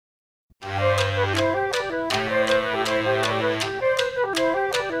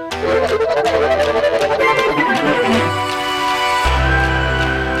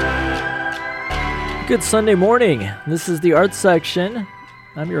Good Sunday morning. This is the Arts Section.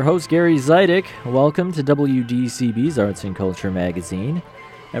 I'm your host, Gary Zidek. Welcome to WDCB's Arts and Culture magazine.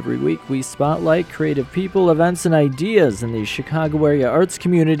 Every week we spotlight creative people, events, and ideas in the Chicago area arts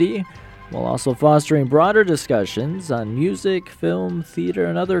community, while also fostering broader discussions on music, film, theater,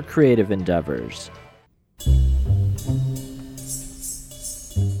 and other creative endeavors.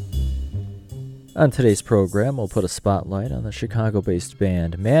 On today's program, we'll put a spotlight on the Chicago-based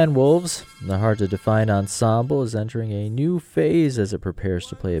band Manwolves. The hard-to-define ensemble is entering a new phase as it prepares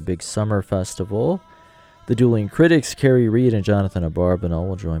to play a big summer festival. The Dueling Critics, Kerry, Reid, and Jonathan Abarbanel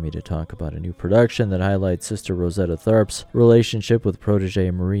will join me to talk about a new production that highlights Sister Rosetta Tharpe's relationship with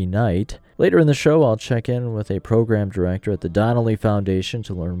protege Marie Knight. Later in the show, I'll check in with a program director at the Donnelley Foundation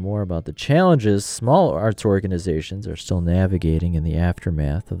to learn more about the challenges small arts organizations are still navigating in the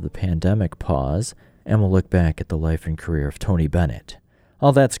aftermath of the pandemic pause, and we'll look back at the life and career of Tony Bennett.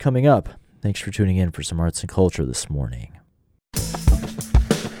 All that's coming up. Thanks for tuning in for some arts and culture this morning.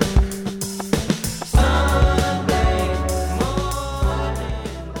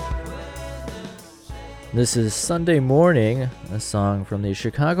 This is Sunday Morning, a song from the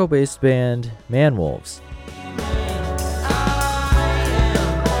Chicago-based band Manwolves.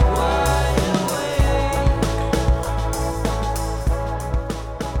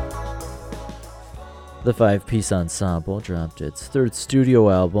 The five-piece ensemble dropped its third studio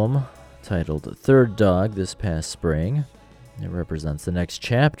album, titled Third Dog, this past spring. It represents the next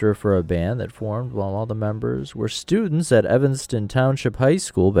chapter for a band that formed while all the members were students at Evanston Township High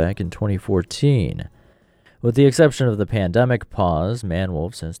School back in 2014. With the exception of the pandemic pause,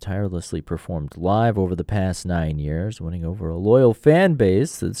 Manwolves has tirelessly performed live over the past 9 years, winning over a loyal fan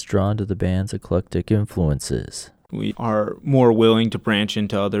base that's drawn to the band's eclectic influences. We are more willing to branch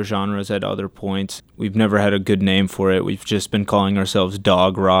into other genres at other points. We've never had a good name for it. We've just been calling ourselves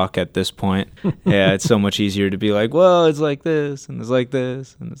dog rock at this point. Yeah, it's so much easier to be like, well, it's like this, and it's like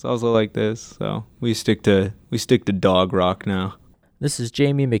this, and it's also like this. So we stick to dog rock now. This is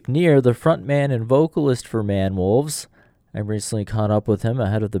Jamie McNear, the frontman and vocalist for Manwolves. I recently caught up with him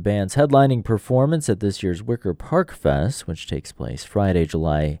ahead of the band's headlining performance at this year's Wicker Park Fest, which takes place Friday,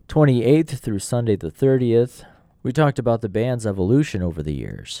 July 28th through Sunday the 30th. We talked about the band's evolution over the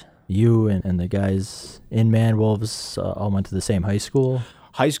years. You and the guys in Manwolves all went to the same high school?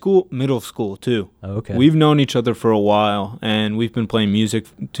 High school, middle school, too. Oh, okay. We've known each other for a while, and we've been playing music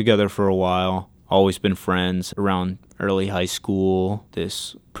together for a while. Always been friends around early high school.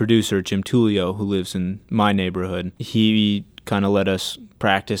 This producer, Jim Tullio, who lives in my neighborhood, he kind of let us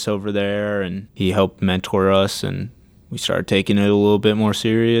practice over there, and he helped mentor us, and we started taking it a little bit more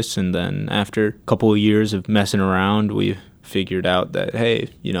serious. And then after a couple of years of messing around, we figured out that, hey,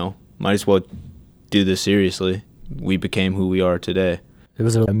 might as well do this seriously. We became who we are today. There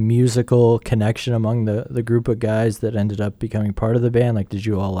was a musical connection among the group of guys that ended up becoming part of the band. Like, did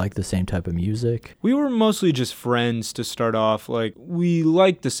you all like the same type of music? We were mostly just friends to start off. Like, we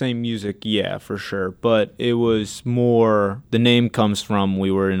liked the same music, yeah, for sure. But it was more, the name comes from,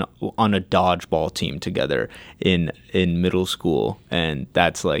 we were on a dodgeball team together in middle school. And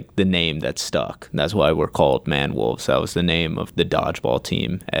that's like the name that stuck. That's why we're called Manwolves. That was the name of the dodgeball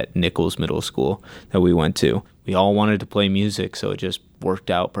team at Nichols Middle School that we went to. We all wanted to play music, so it just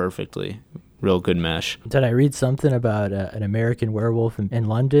worked out perfectly. Real good mesh. Did I read something about an American werewolf in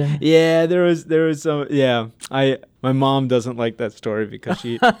London? Yeah, there was some. Yeah, my mom doesn't like that story because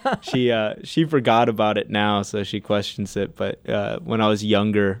she forgot about it now, so she questions it. But when I was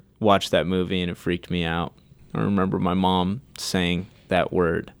younger, watched that movie and it freaked me out. I remember my mom saying that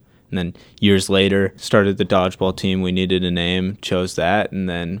word. And then years later, started the dodgeball team. We needed a name, chose that, and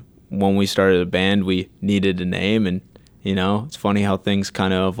then when we started a band, we needed a name, and it's funny how things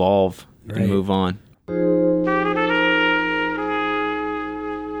kind of evolve and move on.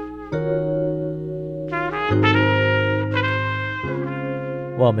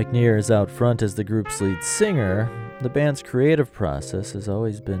 While McNear is out front as the group's lead singer, the band's creative process has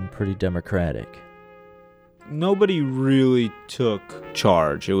always been pretty democratic. Nobody really took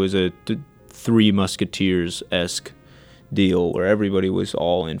charge. It was a Three Musketeers-esque deal where everybody was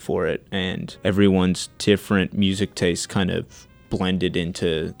all in for it, and everyone's different music tastes kind of blended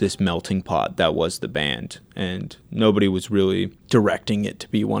into this melting pot that was the band, and nobody was really directing it to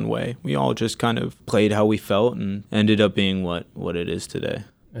be one way. We all just kind of played how we felt and ended up being what it is today.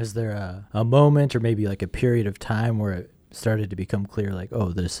 Is there a moment or maybe like a period of time where it started to become clear, like,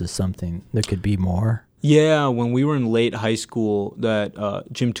 oh, this is something that could be more? Yeah, when we were in late high school, that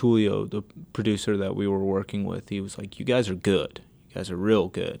Jim Tullio, the producer that we were working with, he was like, you guys are good. You guys are real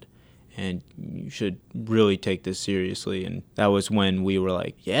good. and you should really take this seriously. And that was when we were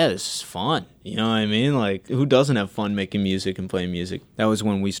like, yeah, this is fun. You know what I mean? Like, who doesn't have fun making music and playing music? That was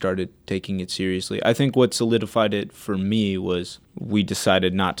when we started taking it seriously. I think what solidified it for me was we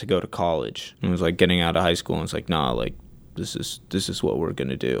decided not to go to college. It was like getting out of high school, and it's like, nah, like, this is what we're going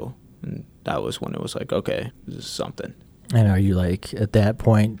to do. And that was when it was like, okay, this is something. And are you, like, at that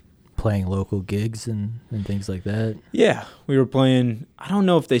point, playing local gigs and things like that? Yeah, we were playing, I don't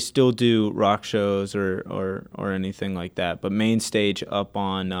know if they still do rock shows or anything like that, but Main Stage up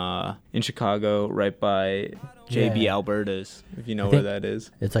on in Chicago, right by JB Alberta's, if you know where that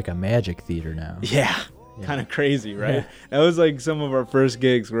is. It's like a magic theater now. Yeah. Kind of crazy, right? Yeah. That was like some of our first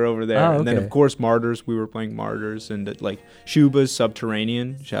gigs were over there. Oh, okay. And then, of course, Martyrs. We were playing Martyrs, and like Shuba's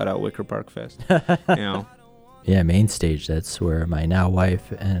Subterranean. Shout out Wicker Park Fest. You know. Yeah, Main Stage. That's where my now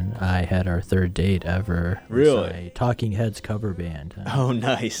wife and I had our third date ever. Really? It's a Talking Heads cover band. Oh,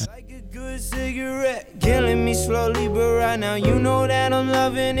 nice. Like a good cigarette, killing me slowly, but right now you know that I'm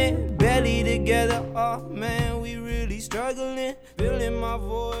loving it. Belly together, oh man, we really struggling, filling my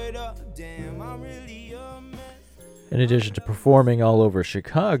void up. Damn, I'm really a mess. In addition to performing all over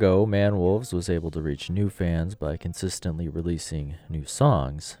Chicago, Manwolves was able to reach new fans by consistently releasing new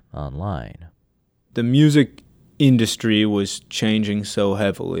songs online. The music industry was changing so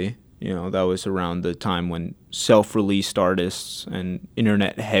heavily. You know, that was around the time when self-released artists and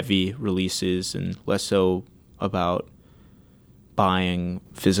internet-heavy releases, and less so about buying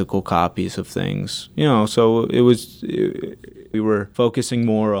physical copies of things. You know, so we were focusing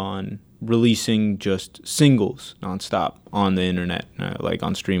more on releasing just singles nonstop on the internet, like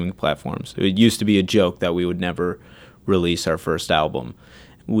on streaming platforms. It used to be a joke that we would never release our first album.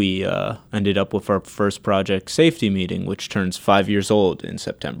 We ended up with our first project, Safety Meeting, which turns 5 years old in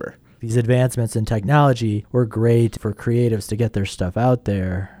September. These advancements in technology were great for creatives to get their stuff out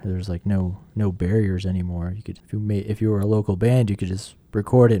there. There's like no barriers anymore. You could, if you were a local band, you could just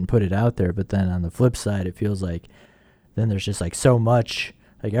record it and put it out there. But then on the flip side, it feels like then there's just like so much,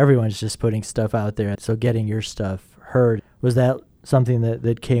 like everyone's just putting stuff out there. So getting your stuff heard, was that something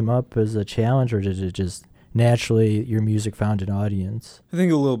that came up as a challenge, or did it just naturally your music found an audience? I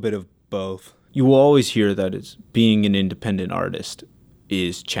think a little bit of both. You will always hear that being an independent artist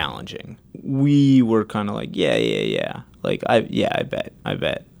is challenging. We were kind of like, yeah. Like, I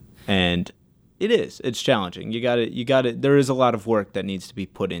bet. And it's challenging. You got it. There is a lot of work that needs to be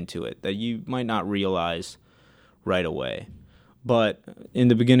put into it that you might not realize right away. But in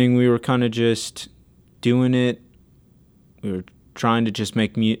the beginning, we were kind of just doing it. We were trying to just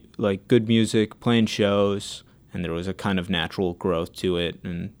make like good music, playing shows, and there was a kind of natural growth to it.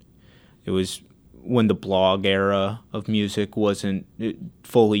 And it was when the blog era of music wasn't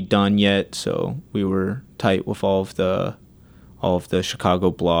fully done yet, so we were tight with all of the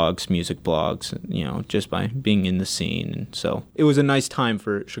Chicago blogs, music blogs, you know, just by being in the scene. And so it was a nice time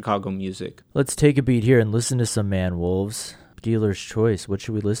for Chicago music. Let's take a beat here and listen to some Manwolves. Dealer's choice. What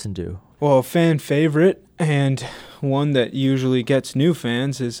should we listen to? Well, a fan favorite and one that usually gets new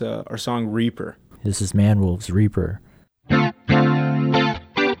fans is our song Reaper. This is Manwolves, Reaper.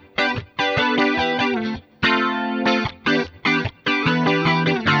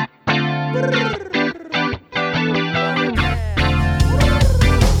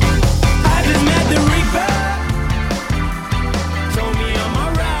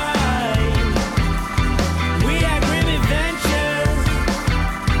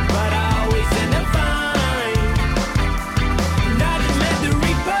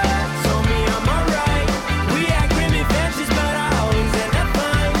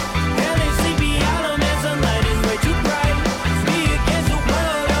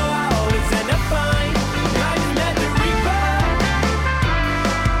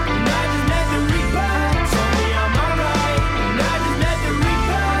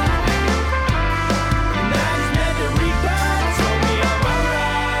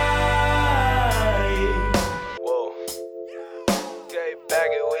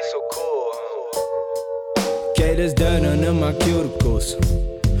 There's dirt under my cuticles.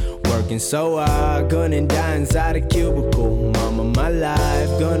 Working so hard, gonna die inside a cubicle. Mama, my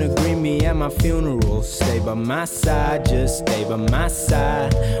life, gonna greet me at my funeral. Stay by my side, just stay by my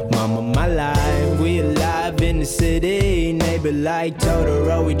side. Mama, my life, we alive in the city. Neighbor like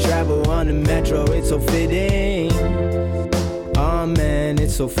Totoro, we travel on the metro, it's so fitting. Oh man,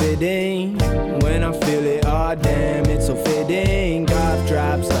 it's so fitting. When I feel it, oh damn, it's so fitting. Cough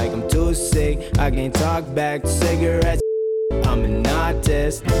drops like I'm too sick, I can't talk back to cigarettes. I'm an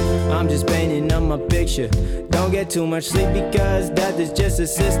artist, I'm just painting on my picture. Don't get too much sleep because death is just a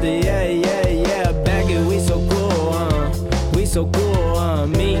sister. Yeah, back it, we so cool, we so cool,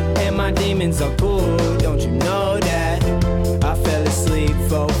 Me and my demons are cool, don't you know that? I fell asleep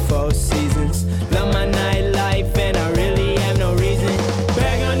for 4 seasons. Love my nightlife and I really have no reason.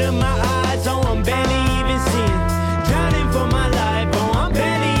 Bag under my eyes, oh I'm barely even seeing. Drowning for my life, oh I'm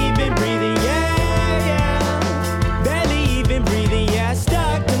barely even breathing. Yeah, yeah, barely even breathing. Yeah,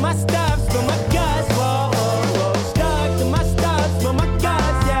 stuck to my stuffs, but my guts, whoa, whoa, whoa. Stuck to my stuffs, but my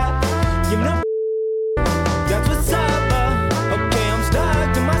guts, yeah. Give no that's what's up, okay, I'm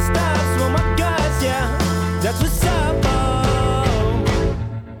stuck to my stuffs, but my guts, yeah. That's what's up,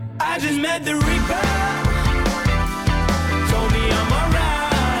 I just met the Reaper. Told me I'm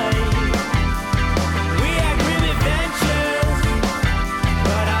alright. We had grim adventures,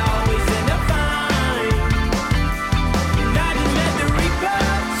 but I always end up fine. And I just met the Reaper.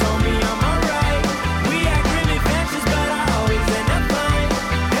 Told me I'm alright. We had grim adventures, but I always end up fine.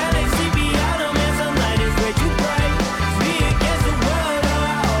 LACB autumn and sunlight is way too bright. Me against the world, oh,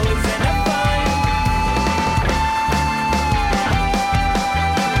 I always end up fine.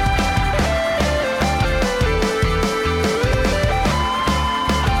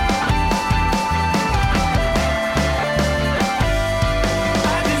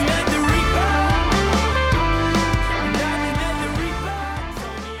 I just met the Reaper. I just met the Reaper.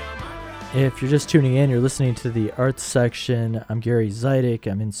 Told me I'm alright. If you're just tuning in, you're listening to the arts section. I'm Gary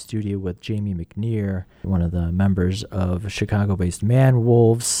Zidek. I'm in studio with Jamie McNear, one of the members of Chicago-based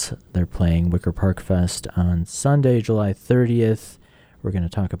Manwolves. They're playing Wicker Park Fest on Sunday, July 30th. We're going to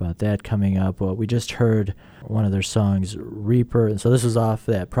talk about that coming up. Well, we just heard one of their songs, Reaper. And so this was off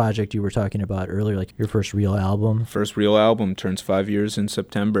that project you were talking about earlier, like your first real album. First real album turns 5 years in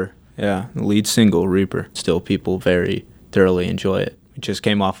September. Yeah, the lead single, Reaper. Still, people very thoroughly enjoy it. We just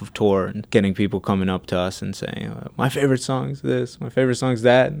came off of tour and getting people coming up to us and saying, my favorite song's this, my favorite song's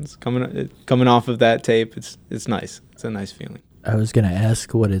that. And it's coming off of that tape. It's nice. It's a nice feeling. I was going to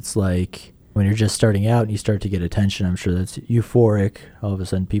ask what it's like when you're just starting out and you start to get attention. I'm sure that's euphoric. All of a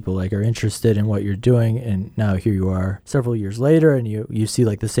sudden people like are interested in what you're doing, and now here you are several years later and you see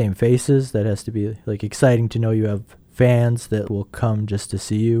like the same faces. That has to be like exciting to know you have fans that will come just to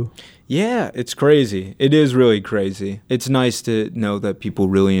see you. Yeah, it's crazy. It is really crazy. It's nice to know that people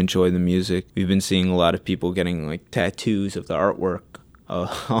really enjoy the music. We've been seeing a lot of people getting like tattoos of the artwork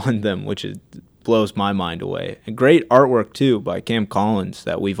on them, which blows my mind away. And great artwork too by Cam Collins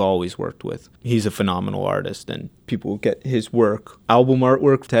that we've always worked with. He's a phenomenal artist, and people get his work, album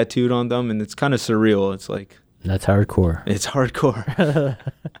artwork tattooed on them, and it's kind of surreal. It's like, That's hardcore. it's hardcore.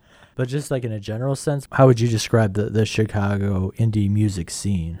 But just like in a general sense, how would you describe the Chicago indie music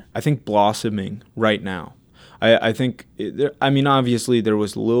scene? I think blossoming right now. I think, obviously there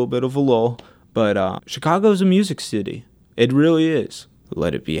was a little bit of a lull, but Chicago's a music city. It really is.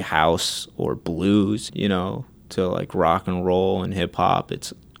 Let it be house or blues, to like rock and roll and hip hop.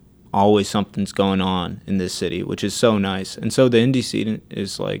 It's always something's going on in this city, which is so nice. And so the indie scene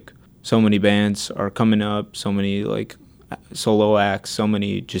is like, so many bands are coming up, so many like solo acts, so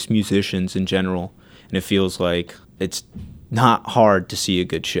many just musicians in general. And it feels like it's not hard to see a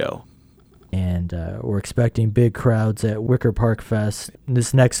good show. And we're expecting big crowds at Wicker Park Fest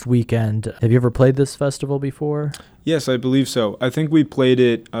this next weekend. Have you ever played this festival before? Yes, I believe so. I think we played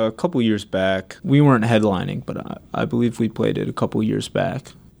it a couple years back. We weren't headlining, but I believe we played it a couple years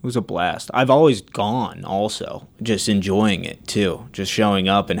back. It was a blast. I've always gone also, just enjoying it too, just showing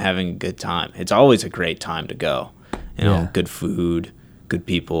up and having a good time. It's always a great time to go. Good food, good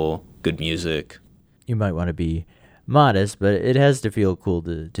people, good music. You might want to be modest, but it has to feel cool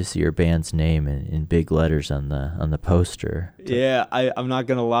to see your band's name in big letters on the poster. Yeah, I'm not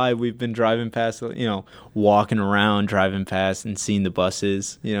gonna lie. We've been driving past, walking around, driving past, and seeing the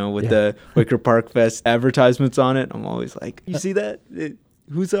buses, with the Wicker Park Fest advertisements on it. I'm always like, you see that?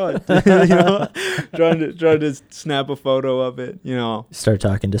 Who saw it? trying to snap a photo of it. Start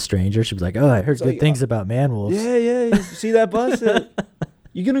talking to strangers. She'd be like, "Oh, I heard good things about Manwolves." Yeah. You see that bus?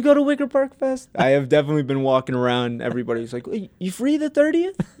 You gonna go to Wicker Park Fest? I have definitely been walking around. Everybody's like, "Hey, you free the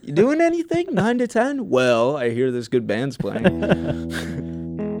 30th? You doing anything? 9 to 10? Well, I hear there's good bands playing."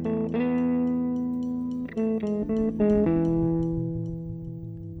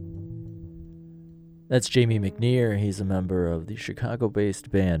 That's Jamie McNear. He's a member of the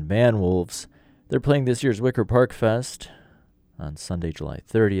Chicago-based band Manwolves. They're playing this year's Wicker Park Fest on Sunday, July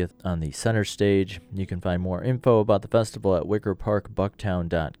 30th on the center stage. You can find more info about the festival at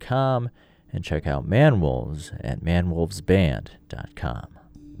wickerparkbucktown.com and check out Manwolves at manwolvesband.com.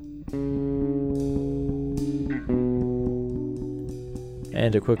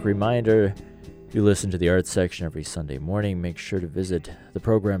 And a quick reminder, If you listen to the Arts Section every Sunday morning, make sure to visit the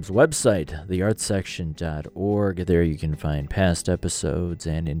program's website, theartsection.org. There you can find past episodes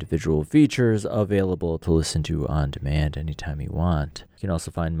and individual features available to listen to on demand anytime you want. You can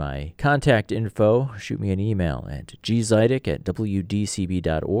also find my contact info. Shoot me an email at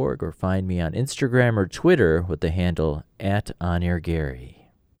gzidek@wdcb.org or find me on Instagram or Twitter with the handle @OnAirGary.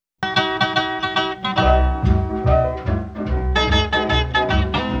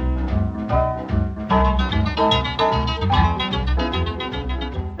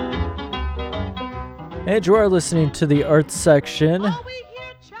 And you are listening to the Arts Section.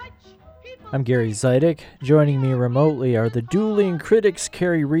 I'm Gary Zidek. Joining me remotely are the Dueling Critics,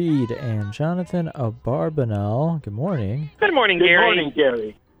 Kerry, Reid, and Jonathan Abarbanel. Good morning. Good morning, Gary. Good morning,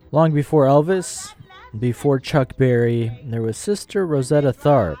 Gary. Long before Elvis, before Chuck Berry, there was Sister Rosetta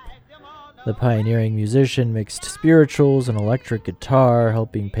Tharpe. The pioneering musician mixed spirituals and electric guitar,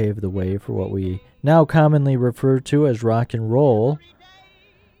 helping pave the way for what we now commonly refer to as rock and roll.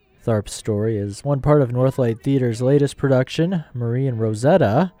 Tharpe's story is one part of Northlight Theater's latest production, Marie and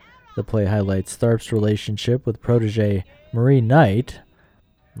Rosetta. The play highlights Tharpe's relationship with protege Marie Knight.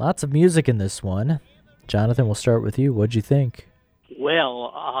 Lots of music in this one. Jonathan, we'll start with you. What'd you think?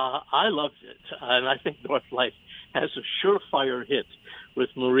 Well, I loved it, and I think Northlight has a surefire hit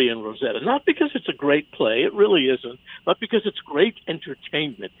with Marie and Rosetta. Not because it's a great play, it really isn't, but because it's great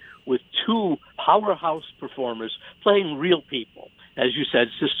entertainment with two powerhouse performers playing real people. As you said,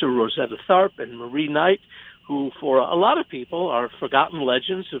 Sister Rosetta Tharpe and Marie Knight, who for a lot of people are forgotten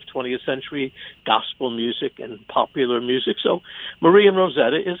legends of 20th century gospel music and popular music. So Marie and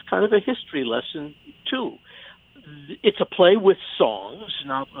Rosetta is kind of a history lesson, too. It's a play with songs,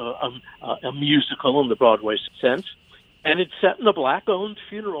 not a musical in the Broadway sense. And it's set in a black-owned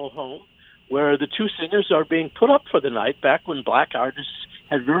funeral home where the two singers are being put up for the night back when black artists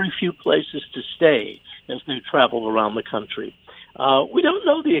had very few places to stay as they traveled around the country. We don't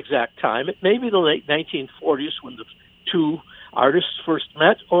know the exact time. It may be the late 1940s when the two artists first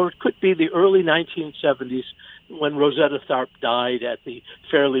met, or it could be the early 1970s when Rosetta Tharpe died at the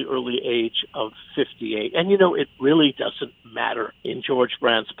fairly early age of 58. And, it really doesn't matter in George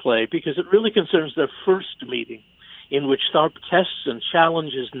Brandt's play because it really concerns their first meeting in which Tharpe tests and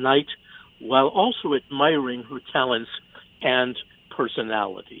challenges Knight while also admiring her talents and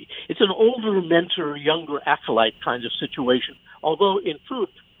personality. It's an older mentor, younger acolyte kind of situation, although in truth,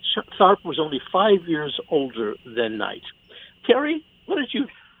 Tharpe was only 5 years older than Knight. Kerry, what did you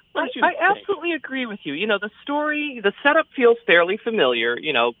think? I absolutely agree with you. The story, the setup feels fairly familiar.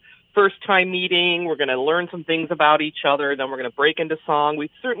 First time meeting, we're going to learn some things about each other, then we're going to break into song.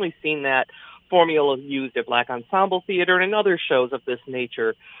 We've certainly seen that formula used at Black Ensemble Theater and in other shows of this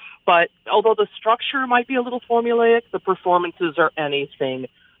nature. But although the structure might be a little formulaic, the performances are anything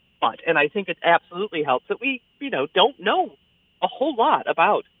but. And I think it absolutely helps that we, don't know a whole lot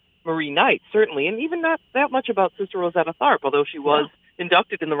about Marie Knight, certainly, and even not that much about Sister Rosetta Tharpe, although she was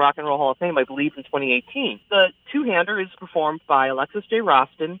inducted in the Rock and Roll Hall of Fame, I believe, in 2018. The two-hander is performed by Alexis J.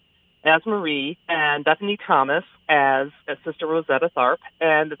 Roston as Marie and Bethany Thomas as Sister Rosetta Tharpe,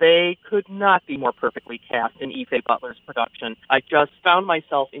 and they could not be more perfectly cast in Ife Butler's production. I just found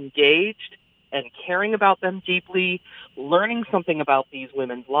myself engaged and caring about them deeply, learning something about these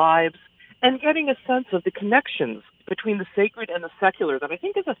women's lives, and getting a sense of the connections between the sacred and the secular that I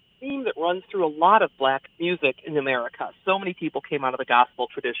think is a theme that runs through a lot of black music in America. So many people came out of the gospel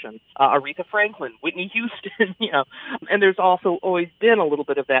tradition. Aretha Franklin, Whitney Houston, and there's also always been a little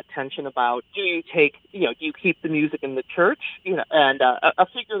bit of that tension about do you keep the music in the church? And a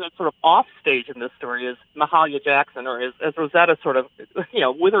figure that's sort of off stage in this story is Mahalia Jackson, or as Rosetta sort of,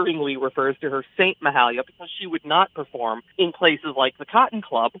 witheringly refers to her, Saint Mahalia, because she would not perform in places like the Cotton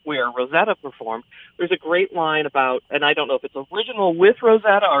Club where Rosetta performed. There's a great line about, and I don't know if it's original with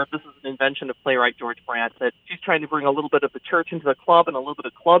Rosetta or if this is an invention of playwright George Brandt, that she's trying to bring a little bit of the church into the club and a little bit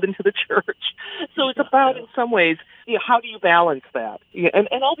of club into the church. So it's about, in some ways, how do you balance that? And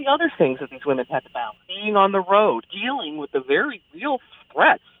all the other things that these women had to balance. Being on the road, dealing with the very real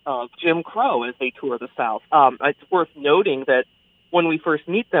threats of Jim Crow as they tour the South. It's worth noting that when we first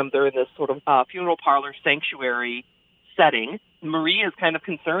meet them, they're in this sort of funeral parlor sanctuary setting. Marie is kind of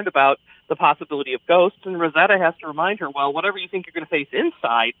concerned about the possibility of ghosts, and Rosetta has to remind her, well, whatever you think you're going to face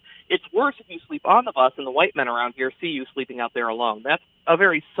inside, it's worse if you sleep on the bus and the white men around here see you sleeping out there alone. That's a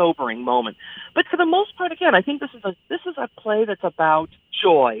very sobering moment. But for the most part, again, I think this is a play that's about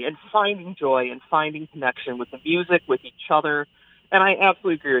joy and finding connection with the music, with each other, And I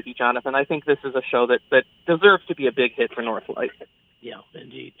absolutely agree with you, Jonathan. I think this is a show that deserves to be a big hit for Northlight. Yeah,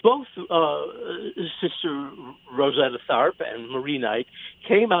 indeed. Both Sister Rosetta Tharpe and Marie Knight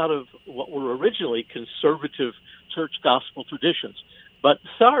came out of what were originally conservative church gospel traditions. But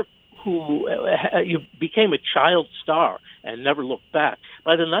Tharpe, who became a child star and never looked back,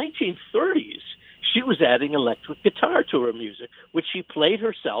 by the 1930s, she was adding electric guitar to her music, which she played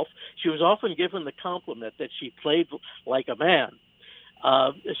herself. She was often given the compliment that she played like a man.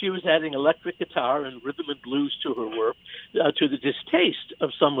 She was adding electric guitar and rhythm and blues to her work, to the distaste of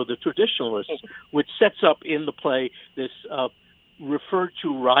some of the traditionalists, which sets up in the play this referred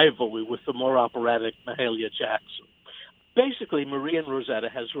to rivalry with the more operatic Mahalia Jackson. Basically, Marie and Rosetta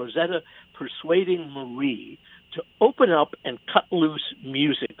has Rosetta persuading Marie to open up and cut loose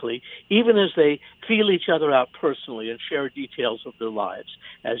musically, even as they feel each other out personally and share details of their lives,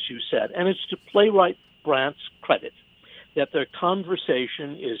 as you said. And it's to playwright Brandt's credit that their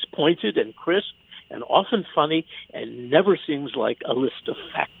conversation is pointed and crisp and often funny and never seems like a list of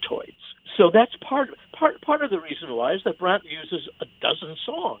factoids. So that's part of the reason why is that Brandt uses a dozen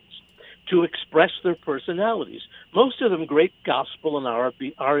songs to express their personalities, most of them great gospel and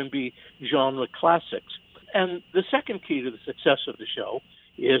R&B genre classics. And the second key to the success of the show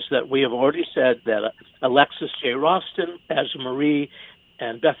is that we have already said that Alexis J. Roston as Marie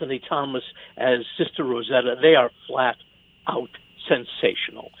and Bethany Thomas as Sister Rosetta, they are flat out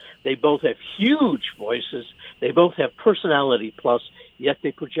sensational. They both have huge voices. They both have personality plus, yet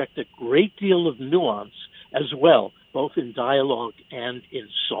they project a great deal of nuance as well, both in dialogue and in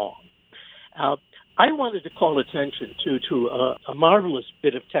song. I wanted to call attention to a marvelous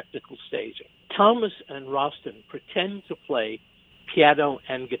bit of technical staging. Thomas and Roston pretend to play piano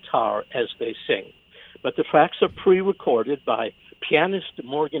and guitar as they sing, but the tracks are pre-recorded by pianist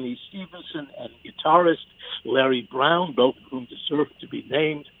Morgan E. Stevenson and guitarist Larry Brown, both of whom deserve to be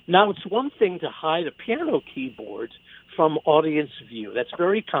named. Now, it's one thing to hide a piano keyboard from audience view. That's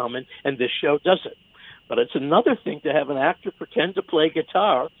very common, and this show does it. But it's another thing to have an actor pretend to play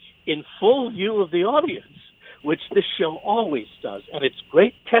guitar in full view of the audience, which this show always does. And it's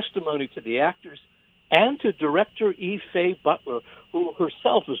great testimony to the actors and to director E. Faye Butler, who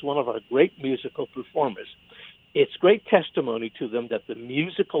herself is one of our great musical performers. It's great testimony to them that the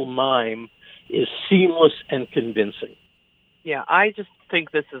musical mime is seamless and convincing. Yeah, I just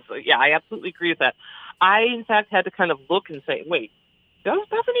think this is, I absolutely agree with that. I, in fact, had to kind of look and say, wait, does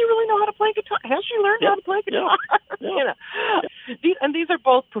Bethany really know how to play guitar? Has she learned how to play guitar? Yeah. These are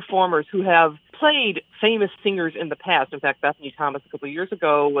both performers who have played famous singers in the past. In fact, Bethany Thomas a couple of years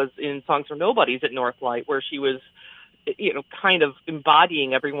ago was in Songs for Nobodies at Northlight, where she was, kind of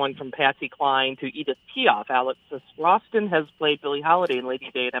embodying everyone from Patsy Cline to Edith Piaf. Alexis Roston has played Billie Holiday and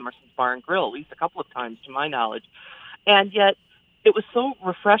Lady Day at Emerson's Bar and Grill at least a couple of times, to my knowledge. And yet, it was so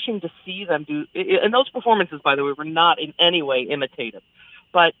refreshing to see them do, and those performances, by the way, were not in any way imitative.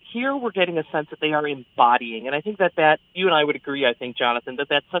 But here we're getting a sense that they are embodying. And I think that you and I would agree, I think, Jonathan, that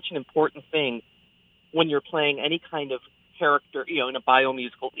that's such an important thing when you're playing any kind of character, in a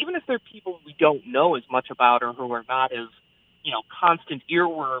biomusical, even if they're people we don't know as much about or who are not as, constant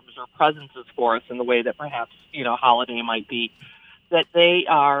earworms or presences for us in the way that perhaps, Holiday might be, that they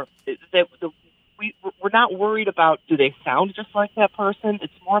are, we're not worried about do they sound just like that person.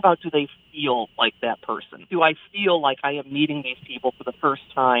 It's more about do they feel like that person. Do I feel like I am meeting these people for the first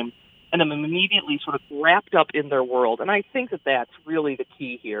time and I'm immediately sort of wrapped up in their world? And I think that that's really the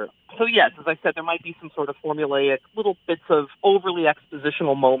key here. So yes, as I said, there might be some sort of formulaic little bits of overly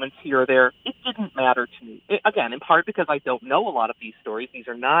expositional moments here or there. It didn't matter to me. Again, in part because I don't know a lot of these stories. These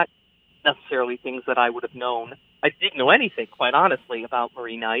are not necessarily things that I would have known. I didn't know anything, quite honestly, about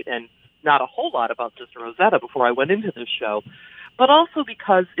Marie Knight and not a whole lot about Sister Rosetta before I went into this show. But also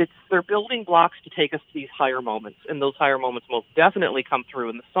because they're building blocks to take us to these higher moments, and those higher moments most definitely come through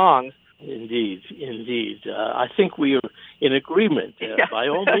in the songs. Indeed. I think we are in agreement. By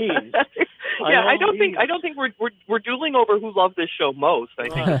all means. I don't think we're dueling over who loved this show most. I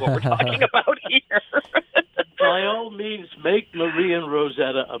think is what we're talking about here. By all means, make Marie and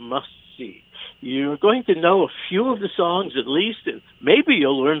Rosetta a must-see. You're going to know a few of the songs at least, and maybe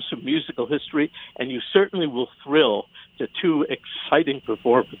you'll learn some musical history, and you certainly will thrill to two exciting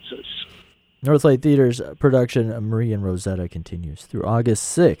performances. Northlight Theater's production of Marie and Rosetta continues through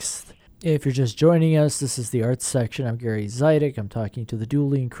August 6th. If you're just joining us, this is the arts section. I'm Gary Zidek. I'm talking to the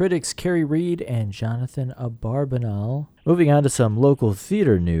Dueling Critics, Kerry, Reid, and Jonathan Abarbanel. Moving on to some local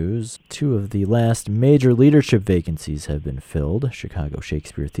theater news. 2 of the last major leadership vacancies have been filled. Chicago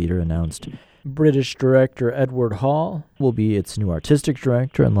Shakespeare Theater announced British director Edward Hall will be its new artistic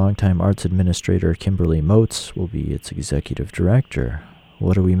director, and longtime arts administrator Kimberly Motes will be its executive director.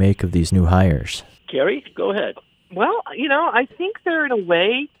 What do we make of these new hires? Kerry, go ahead. Well, I think they're in a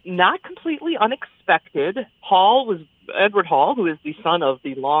way not completely unexpected. Edward Hall, who is the son of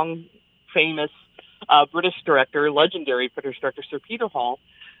the long famous legendary British director Sir Peter Hall,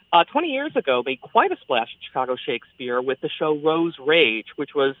 20 years ago made quite a splash at Chicago Shakespeare with the show Rose Rage,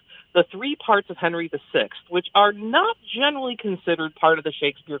 which was the three parts of Henry VI, which are not generally considered part of the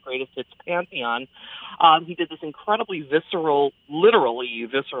Shakespeare Greatest Hits pantheon. He did this incredibly literally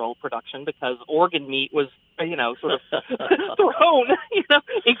visceral production because organ meat was, sort of thrown,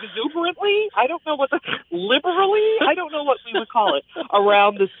 exuberantly. I don't know liberally, I don't know what we would call it,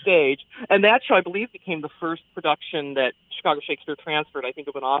 around the stage. And that show, I believe, became the first production that Chicago Shakespeare transferred. I think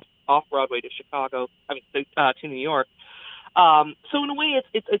it went off Broadway to to New York. So in a way,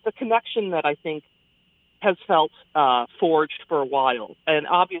 it's a connection that I think has felt forged for a while, and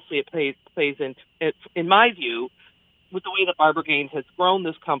obviously it plays in my view, with the way that Barbara Gaines has grown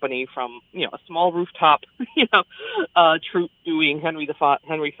this company from a small rooftop troupe doing Henry V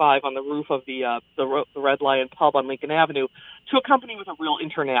on the roof of the Red Lion pub on Lincoln Avenue to a company with a real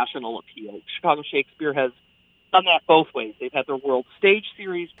international appeal. Chicago Shakespeare has done that both ways. They've had their World Stage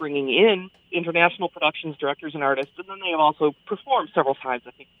Series bringing in international productions, directors, and artists, and then they have also performed several times,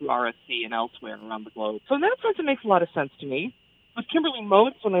 I think, through RSC and elsewhere around the globe. So in that sense, it makes a lot of sense to me. With Kimberly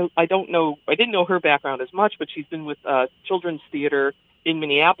Motes, I didn't know her background as much, but she's been with Children's Theater in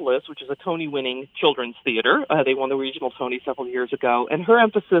Minneapolis, which is a Tony-winning children's theater. They won the regional Tony several years ago. And her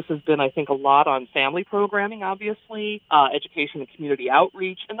emphasis has been, I think, a lot on family programming, obviously, education and community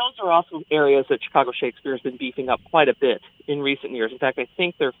outreach. And those are also areas that Chicago Shakespeare has been beefing up quite a bit in recent years. In fact, I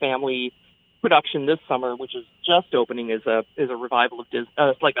think their family production this summer, which is just opening, is a revival of Disney.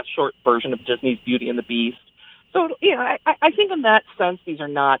 It's like a short version of Disney's Beauty and the Beast. So, I think in that sense, these are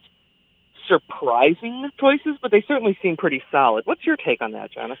not surprising choices, but they certainly seem pretty solid. What's your take on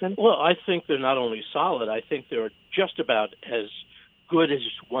that, Jonathan? Well, I think they're not only solid, I think they're just about as good as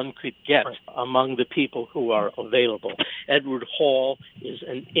one could get among the people who are available. Edward Hall is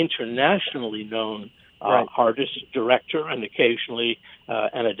an internationally known artist, director, and occasionally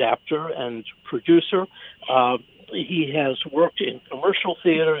an adapter and producer. He has worked in commercial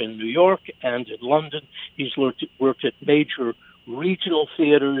theater in New York and in London. He's worked at major regional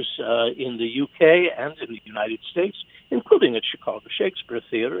theaters in the UK and in the United States, including at Chicago Shakespeare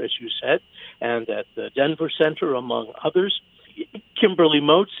Theater, as you said, and at the Denver Center, among others. Kimberly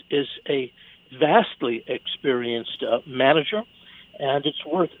Motes is a vastly experienced manager, and it's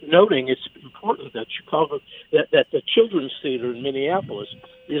worth noting, it's important that that the Children's Theater in Minneapolis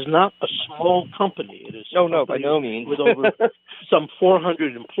is not a small company. It is by no means. with over some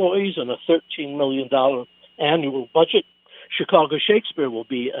 400 employees and a $13 million annual budget. Chicago Shakespeare will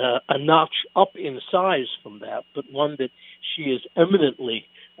be a notch up in size from that, but one that she is eminently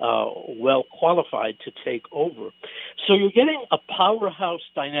well qualified to take over. So you're getting a powerhouse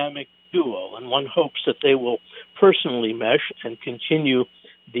dynamic duo, and one hopes that they will personally mesh and continue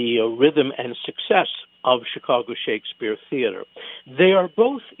the rhythm and success of Chicago Shakespeare Theater. They are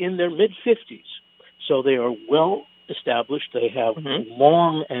both in their mid-50s, so they are well established. They have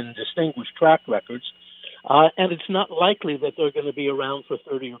long and distinguished track records. And it's not likely that they're going to be around for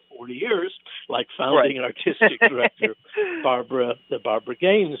 30 or 40 years, like founding artistic director Barbara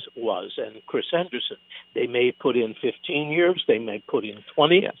Gaines was, and Chris Henderson. They may put in 15 years. They may put in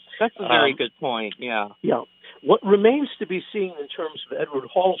 20. Yes, that's a very good point, Yeah. What remains to be seen in terms of Edward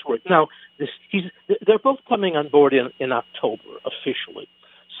Hall's work, now, they're both coming on board in October, officially.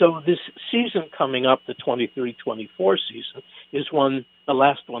 So this season coming up, the 23-24 season, is the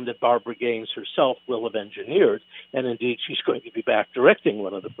last one that Barbara Gaines herself will have engineered, and indeed she's going to be back directing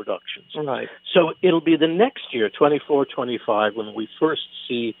one of the productions. Right. So it'll be the next year, 24-25, when we first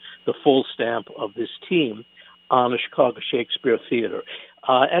see the full stamp of this team on a Chicago Shakespeare Theater.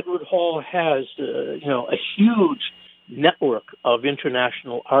 Edward Hall has, a huge network of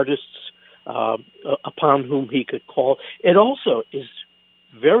international artists upon whom he could call. It also is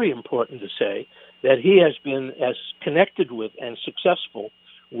very important to say that he has been as connected with and successful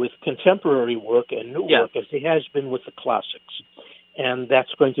with contemporary work and new work as he has been with the classics. And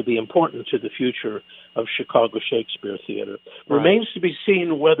that's going to be important to the future of Chicago Shakespeare Theater. Remains to be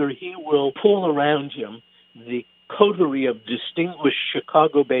seen whether he will pull around him the coterie of distinguished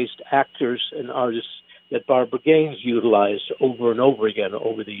Chicago-based actors and artists that Barbara Gaines utilized over and over again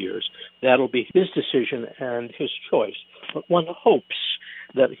over the years. That'll be his decision and his choice. But one hopes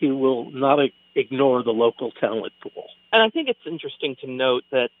that he will not ignore the local talent pool. And I think it's interesting to note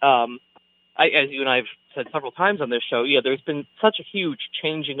that as you and I have said several times on this show, there's been such a huge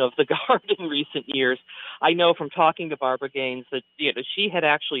changing of the guard in recent years. I know from talking to Barbara Gaines that she had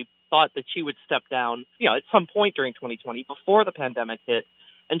actually thought that she would step down, at some point during 2020 before the pandemic hit,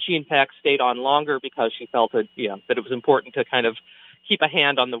 and she in fact stayed on longer because she felt that that it was important to kind of keep a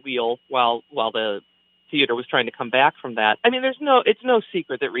hand on the wheel while the theater was trying to come back from that. I mean, it's no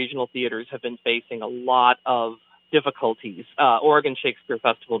secret that regional theaters have been facing a lot of difficulties. Oregon Shakespeare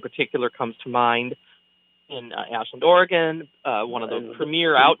Festival in particular comes to mind. In Ashland, Oregon, one of the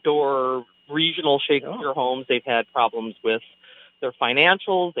premier outdoor regional Shakespeare homes. They've had problems with their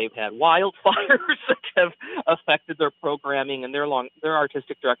financials. They've had wildfires that have affected their programming, and their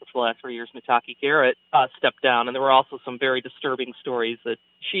artistic director for the last 3 years, Mitaki Garrett, stepped down. And there were also some very disturbing stories that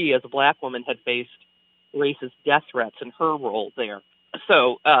she, as a Black woman, had faced racist death threats in her role there.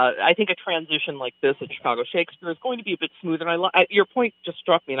 So I think a transition like this at Chicago Shakespeare is going to be a bit smoother. And your point just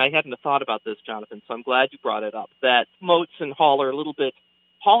struck me, and I hadn't thought about this, Jonathan, so I'm glad you brought it up, that Moats and Hall are a little bit,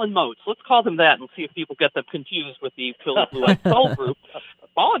 Hall and Moats, let's call them that and see if people get them confused with the Philly Blue Eyed Soul group.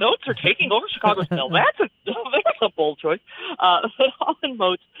 Hall and Oates are taking over Chicago's Now. That's a bold choice. But Hall and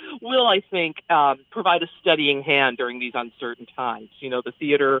Moats will, I think, provide a steadying hand during these uncertain times. The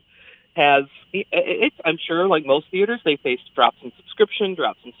theater has, I'm sure, like most theaters, they faced drops in subscription,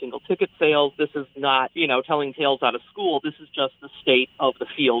 drops in single ticket sales. This is not, telling tales out of school. This is just the state of the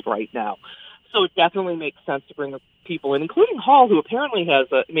field right now. So it definitely makes sense to bring people in, including Hall, who apparently has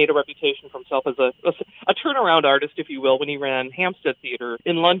made a reputation for himself as a turnaround artist, if you will, when he ran Hampstead Theatre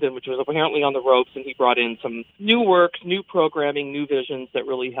in London, which was apparently on the ropes, and he brought in some new works, new programming, new visions that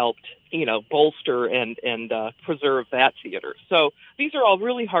really helped, bolster and preserve that theater. So these are all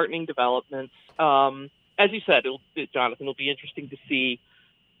really heartening developments. As you said, Jonathan, it'll be interesting to see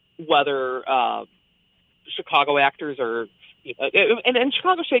whether Chicago actors are, and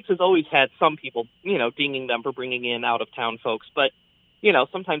Chicago Shakes has always had some people, dinging them for bringing in out-of-town folks, but,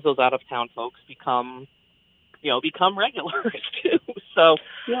 sometimes those out-of-town folks become regulars too. So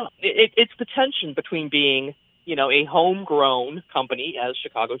it's the tension between being, a homegrown company, as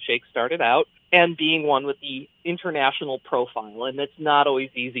Chicago Shakes started out, and being one with the international profile. And it's not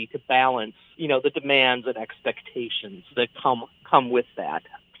always easy to balance, the demands and expectations that come with that.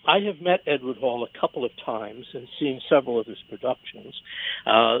 I have met Edward Hall a couple of times and seen several of his productions.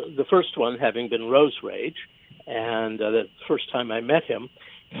 The first one having been Rose Rage, and the first time I met him.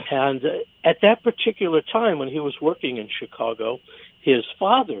 And at that particular time when he was working in Chicago, his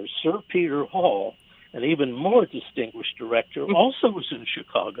father, Sir Peter Hall, an even more distinguished director, also was in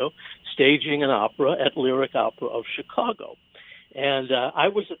Chicago, staging an opera at Lyric Opera of Chicago. And I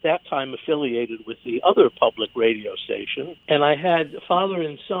was at that time affiliated with the other public radio station, and I had father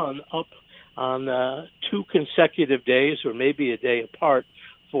and son up on 2 consecutive days, or maybe a day apart,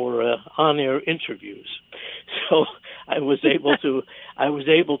 for on-air interviews. So I was able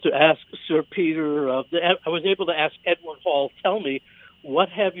to ask Sir Peter. I was able to ask Edward Hall, tell me, what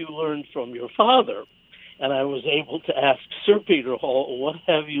have you learned from your father? And I was able to ask Sir Peter Hall, what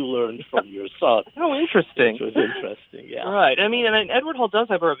have you learned from your son? Oh, interesting. Which was interesting, yeah. Right. I mean, Edward Hall does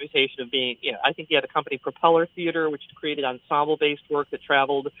have a reputation of being, I think he had a company, Propeller Theater, which created ensemble-based work that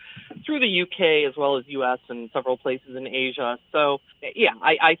traveled through the UK as well as US and several places in Asia. So,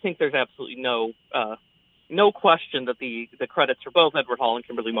 I think there's absolutely no question that the credits for both Edward Hall and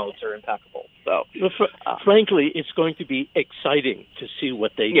Kimberly Moats are impeccable. So, frankly, it's going to be exciting to see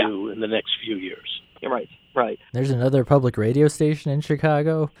what they do in the next few years. Right. There's another public radio station in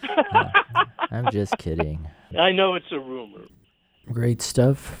Chicago? I'm just kidding. I know it's a rumor. Great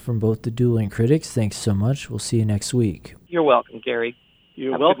stuff from both the Dueling Critics. Thanks so much. We'll see you next week. You're welcome, Gary.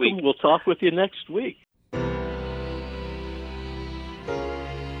 You're welcome. We'll talk with you next week.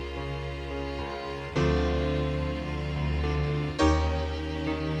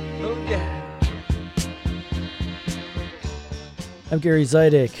 I'm Gary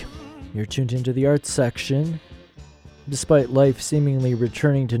Zidek. You're tuned into the arts section. Despite life seemingly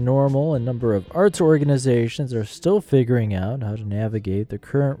returning to normal, a number of arts organizations are still figuring out how to navigate the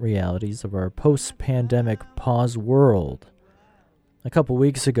current realities of our post-pandemic pause world. A couple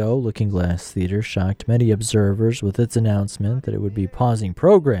weeks ago, Looking Glass Theater shocked many observers with its announcement that it would be pausing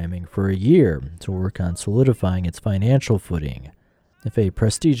programming for a year to work on solidifying its financial footing. If a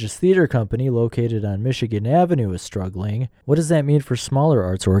prestigious theater company located on Michigan Avenue is struggling, what does that mean for smaller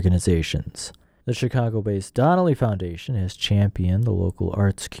arts organizations? The Chicago-based Donnelley Foundation has championed the local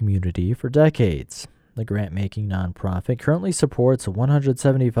arts community for decades. The grant-making nonprofit currently supports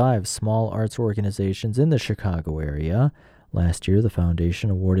 175 small arts organizations in the Chicago area. Last year, the foundation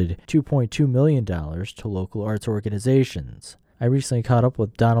awarded $2.2 million to local arts organizations. I recently caught up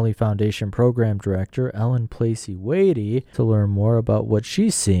with Donnelley Foundation Program Director Ellen Placey-Wadey to learn more about what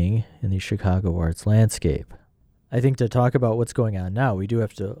she's seeing in the Chicago arts landscape. I think to talk about what's going on now, we do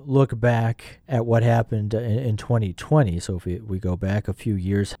have to look back at what happened in 2020. So if we go back a few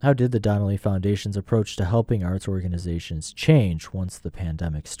years, how did the Donnelley Foundation's approach to helping arts organizations change once the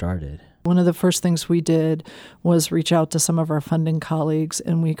pandemic started? One of the first things we did was reach out to some of our funding colleagues,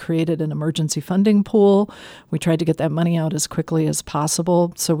 and we created an emergency funding pool. We tried to get that money out as quickly as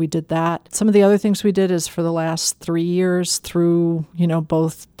possible, so we did that. Some of the other things we did is for the last 3 years through,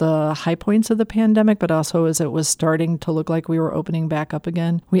 both the high points of the pandemic, but also as it was starting to look like we were opening back up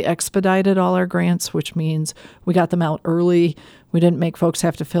again, we expedited all our grants, which means we got them out early. We didn't make folks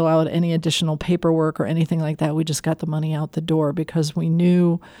have to fill out any additional paperwork or anything like that. We just got the money out the door because we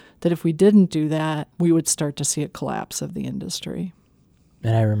knew that if we didn't do that, we would start to see a collapse of the industry.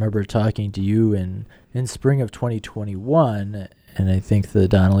 And I remember talking to you in spring of 2021, and I think the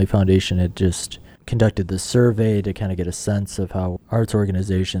Donnelley Foundation had just conducted this survey to kind of get a sense of how arts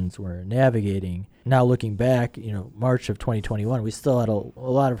organizations were navigating. Now looking back, March of 2021, we still had a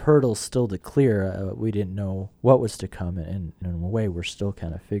lot of hurdles still to clear. We didn't know what was to come, and in a way, we're still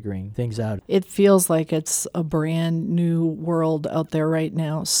kind of figuring things out. It feels like it's a brand new world out there right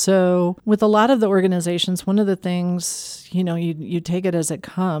now. So with a lot of the organizations, one of the things, you take it as it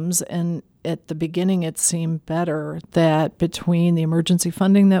comes, and at the beginning, it seemed better that between the emergency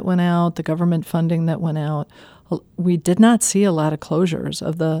funding that went out, the government funding that went out, we did not see a lot of closures.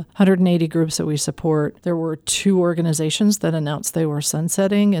 Of the 180 groups that we support, there were 2 organizations that announced they were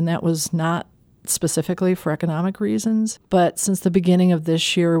sunsetting, and that was not specifically for economic reasons. But since the beginning of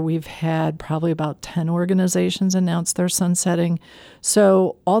this year, we've had probably about 10 organizations announce their sunsetting.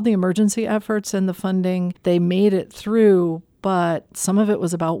 So all the emergency efforts and the funding, they made it through, but some of it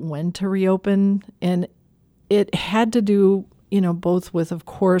was about when to reopen. And it had to do, both with, of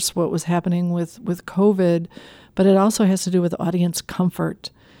course, what was happening with COVID, but it also has to do with audience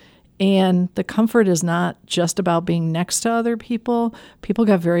comfort. And the comfort is not just about being next to other people. People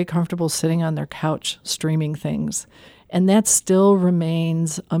got very comfortable sitting on their couch streaming things. And that still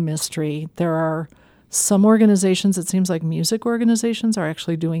remains a mystery. There are some organizations, it seems like music organizations are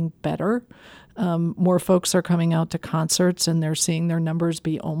actually doing better. More folks are coming out to concerts, and they're seeing their numbers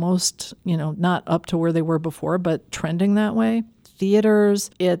be almost, not up to where they were before, but trending that way. Theaters,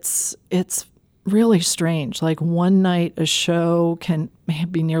 it's really strange. Like one night a show can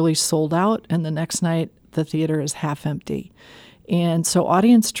be nearly sold out, and the next night the theater is half empty. And so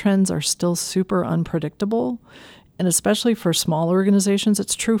audience trends are still super unpredictable. And especially for small organizations,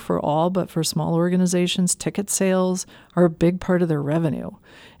 it's true for all, but for small organizations, ticket sales are a big part of their revenue.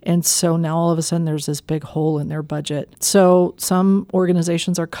 And so now all of a sudden there's this big hole in their budget. So some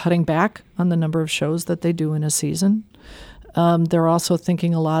organizations are cutting back on the number of shows that they do in a season. They're also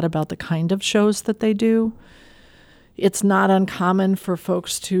thinking a lot about the kind of shows that they do. It's not uncommon for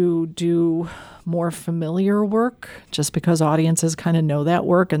folks to do more familiar work just because audiences kind of know that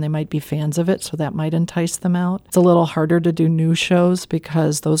work and they might be fans of it, so that might entice them out. It's a little harder to do new shows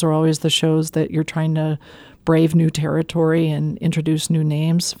because those are always the shows that you're trying to brave new territory and introduce new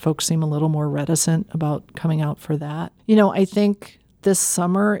names. Folks seem a little more reticent about coming out for that. I think this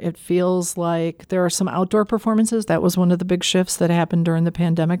summer, it feels like there are some outdoor performances. That was one of the big shifts that happened during the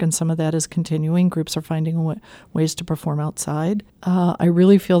pandemic, and some of that is continuing. Groups are finding ways to perform outside. I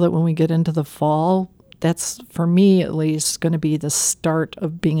really feel that when we get into the fall, that's, for me at least, going to be the start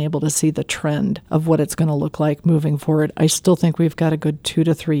of being able to see the trend of what it's going to look like moving forward. I still think we've got a good 2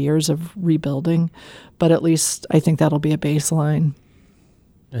 to 3 years of rebuilding, but at least I think that'll be a baseline.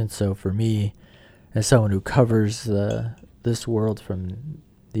 And so for me, as someone who covers this world from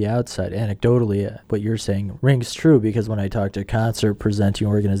the outside, anecdotally, what you're saying rings true, because when I talk to concert presenting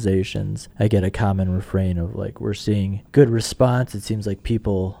organizations, I get a common refrain of we're seeing good response. It seems like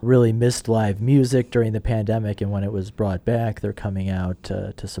people really missed live music during the pandemic, and when it was brought back, they're coming out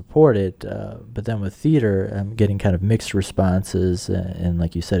to support it. But then with theater, I'm getting kind of mixed responses, and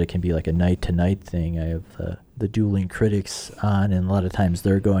like you said, it can be like a night-to-night thing. I have the Dueling Critics on, and a lot of times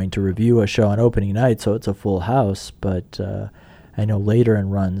they're going to review a show on opening night, so it's a full house, but I know later in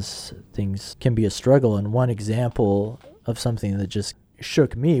runs, things can be a struggle. And one example of something that just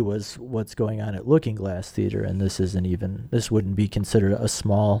shook me was what's going on at Looking Glass Theater. And this wouldn't be considered a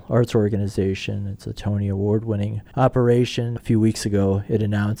small arts organization. It's a Tony Award-winning operation. A few weeks ago, it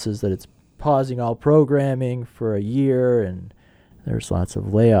announces that it's pausing all programming for a year, and there's lots of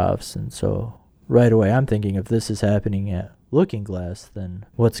layoffs. And so right away, I'm thinking if this is happening at Looking Glass, then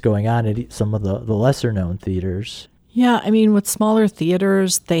what's going on at some of the lesser-known theaters? Yeah, I mean, with smaller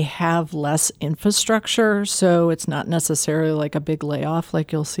theaters, they have less infrastructure, so it's not necessarily like a big layoff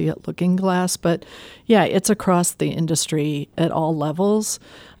like you'll see at Looking Glass. But yeah, it's across the industry at all levels.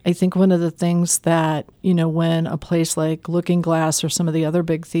 I think one of the things that, when a place like Looking Glass or some of the other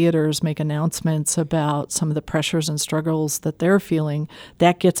big theaters make announcements about some of the pressures and struggles that they're feeling,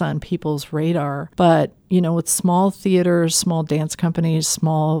 that gets on people's radar. But, with small theaters, small dance companies,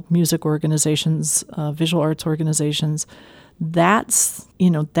 small music organizations, visual arts organizations, that's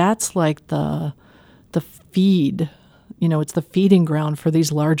like the feed. It's the feeding ground for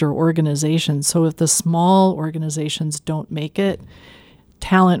these larger organizations. So if the small organizations don't make it,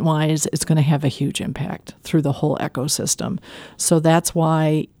 talent-wise, it's going to have a huge impact through the whole ecosystem. So that's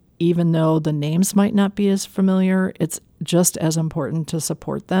why, even though the names might not be as familiar, it's just as important to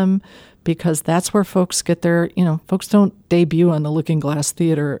support them, because that's where folks get their, folks don't debut on the Looking Glass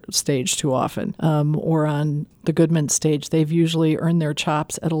Theater stage too often, or on the Goodman stage. They've usually earned their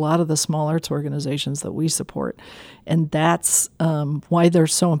chops at a lot of the small arts organizations that we support. And that's why they're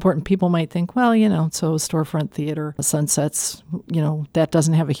so important. People might think, well, so Storefront Theater, Sunsets, that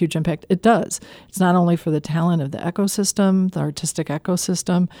doesn't have a huge impact. It does. It's not only for the talent of the ecosystem, the artistic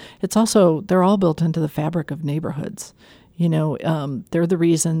ecosystem, it's also, they're all built into the fabric of neighborhoods. They're the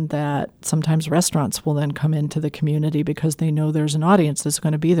reason that sometimes restaurants will then come into the community because they know there's an audience that's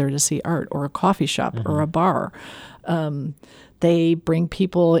going to be there to see art, or a coffee shop, or a bar. They bring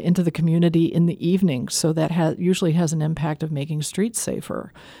people into the community in the evening, so that usually has an impact of making streets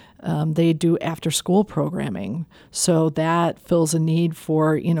safer. They do after-school programming, so that fills a need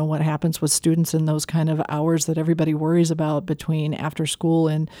for, what happens with students in those kind of hours that everybody worries about between after school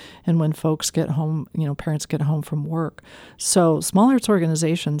and when folks get home, parents get home from work. So small arts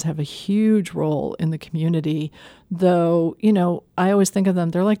organizations have a huge role in the community, though, I always think of them,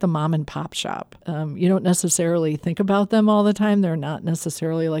 they're like the mom and pop shop. You don't necessarily think about them all the time. They're not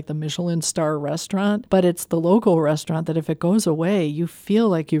necessarily like the Michelin star restaurant, but it's the local restaurant that if it goes away, you feel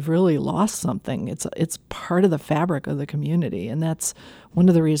like you've really lost something. It's part of the fabric of the community, and that's one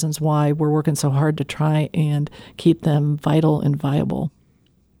of the reasons why we're working so hard to try and keep them vital and viable.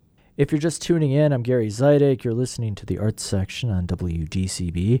 If you're just tuning in, I'm Gary Zidek. You're listening to the Arts Section on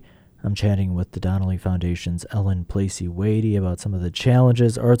WGCB. I'm chatting with the Donnelley Foundation's Ellen Placey-Wadey about some of the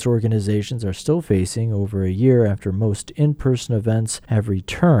challenges arts organizations are still facing over a year after most in-person events have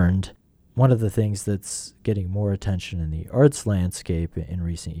returned. One of the things that's getting more attention in the arts landscape in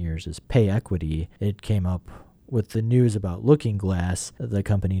recent years is pay equity. It came up with the news about Looking Glass. The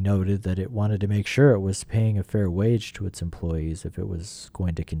company noted that it wanted to make sure it was paying a fair wage to its employees if it was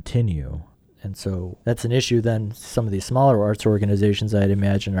going to continue. And so that's an issue then some of these smaller arts organizations, I'd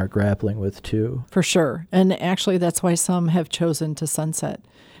imagine, are grappling with too. For sure. And actually, that's why some have chosen to sunset.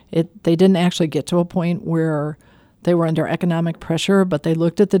 They didn't actually get to a point where they were under economic pressure, but they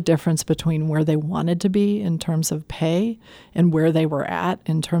looked at the difference between where they wanted to be in terms of pay and where they were at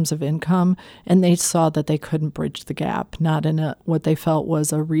in terms of income, and they saw that they couldn't bridge the gap, not in what they felt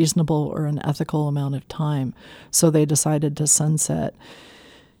was a reasonable or an ethical amount of time. So they decided to sunset.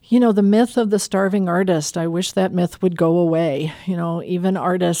 The myth of the starving artist, I wish that myth would go away. Even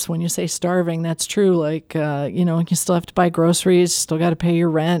artists, when you say starving, that's true. Like, you still have to buy groceries, still got to pay your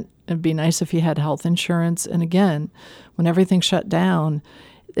rent. It'd be nice if you had health insurance. And again, when everything shut down,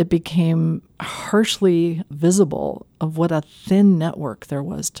 it became harshly visible of what a thin network there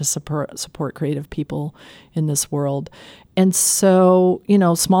was to support creative people in this world. And so,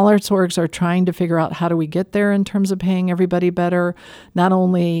 small arts orgs are trying to figure out how do we get there in terms of paying everybody better. Not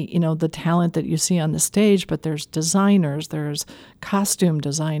only, the talent that you see on the stage, but there's designers, there's costume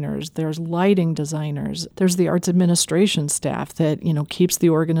designers, there's lighting designers, there's the arts administration staff that, keeps the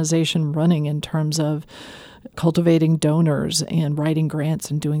organization running in terms of cultivating donors and writing grants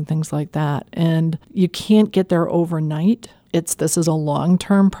and doing things like that. And you can't get there overnight. This is a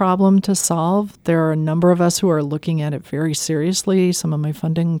long-term problem to solve. There are a number of us who are looking at it very seriously. Some of my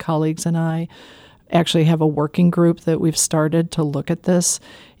funding colleagues and I actually have a working group that we've started to look at this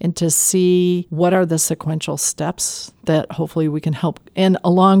and to see what are the sequential steps that hopefully we can help. And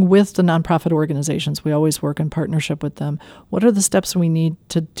along with the nonprofit organizations, we always work in partnership with them. What are the steps we need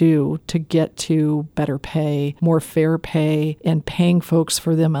to do to get to better pay, more fair pay, and paying folks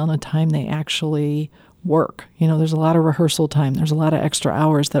for the amount of time they actually work? There's a lot of rehearsal time. There's a lot of extra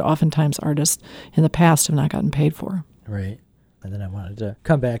hours that oftentimes artists in the past have not gotten paid for. Right. And then I wanted to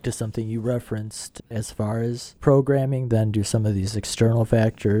come back to something you referenced as far as programming. Then do some of these external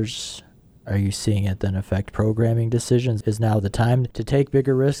factors, are you seeing it then affect programming decisions? Is now the time to take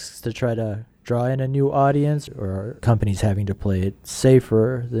bigger risks to try to draw in a new audience, or are companies having to play it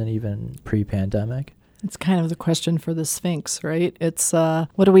safer than even pre-pandemic? It's kind of the question for the Sphinx, right? It's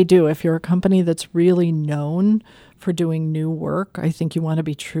what do we do? If you're a company that's really known for doing new work, I think you want to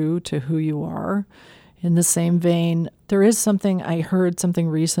be true to who you are. In the same vein, there is something, I heard something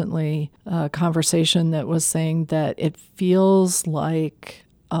recently, a conversation that was saying that it feels like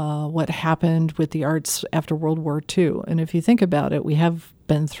what happened with the arts after World War II. And if you think about it, we have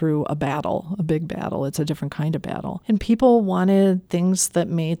been through a battle, a big battle. It's a different kind of battle. And people wanted things that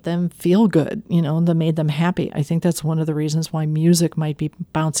made them feel good, that made them happy. I think that's one of the reasons why music might be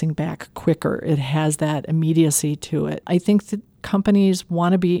bouncing back quicker. It has that immediacy to it. I think that companies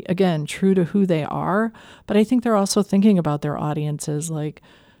want to be, again, true to who they are, but I think they're also thinking about their audiences, like,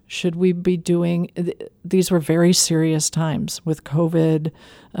 should we be doing, these were very serious times with COVID,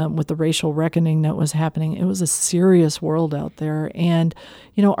 with the racial reckoning that was happening. It was a serious world out there. And,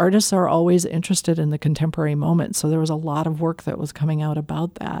 artists are always interested in the contemporary moment. So there was a lot of work that was coming out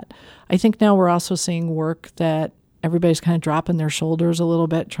about that. I think now we're also seeing work that everybody's kind of dropping their shoulders a little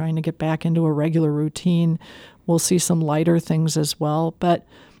bit, trying to get back into a regular routine. We'll see some lighter things as well. But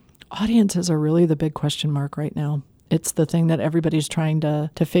audiences are really the big question mark right now. It's the thing that everybody's trying to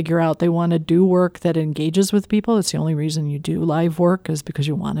figure out. They want to do work that engages with people. It's the only reason you do live work is because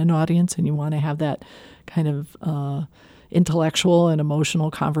you want an audience and you want to have that kind of intellectual and emotional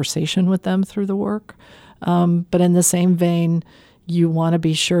conversation with them through the work. But in the same vein, you want to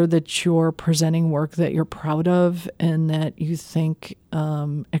be sure that you're presenting work that you're proud of and that you think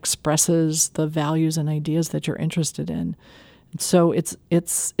expresses the values and ideas that you're interested in. So it's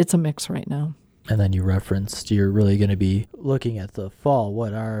a mix right now. And then you referenced you're really going to be looking at the fall.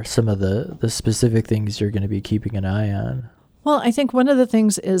 What are some of the specific things you're going to be keeping an eye on? Well, I think one of the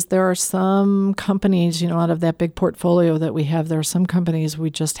things is there are some companies, out of that big portfolio that we have, there are some companies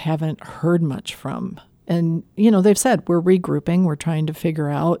we just haven't heard much from. And, they've said we're regrouping, we're trying to figure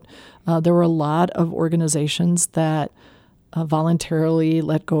out. There were a lot of organizations that voluntarily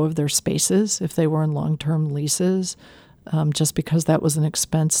let go of their spaces if they were in long-term leases. Just because that was an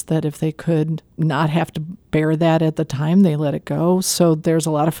expense that if they could not have to bear that at the time, they let it go. So there's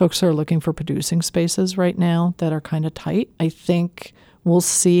a lot of folks who are looking for producing spaces right now that are kind of tight. I think we'll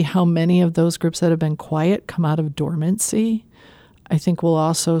see how many of those groups that have been quiet come out of dormancy. I think we'll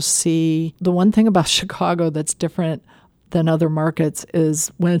also see the one thing about Chicago that's different than other markets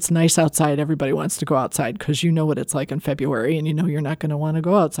is when it's nice outside, everybody wants to go outside because you know what it's like in February and you're not going to want to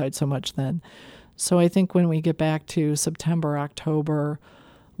go outside so much then. So I think when we get back to September, October,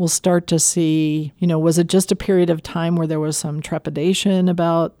 we'll start to see, was it just a period of time where there was some trepidation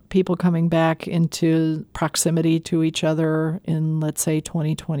about people coming back into proximity to each other in, let's say,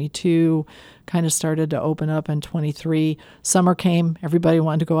 2022, kind of started to open up in 23. Summer came, everybody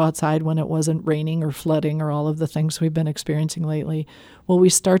wanted to go outside when it wasn't raining or flooding or all of the things we've been experiencing lately. Well, we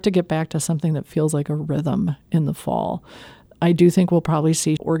start to get back to something that feels like a rhythm in the fall. I do think we'll probably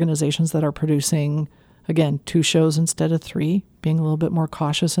see organizations that are producing, again, 2 shows instead of 3, being a little bit more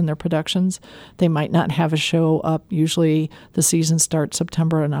cautious in their productions. They might not have a show up. Usually the season starts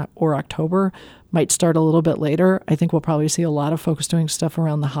September or October, might start a little bit later. I think we'll probably see a lot of folks doing stuff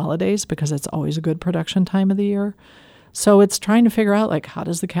around the holidays because it's always a good production time of the year. So it's trying to figure out, how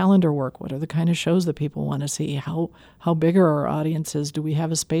does the calendar work? What are the kind of shows that people want to see? How big are our audiences? Do we have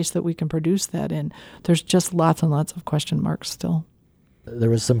a space that we can produce that in? There's just lots and lots of question marks still.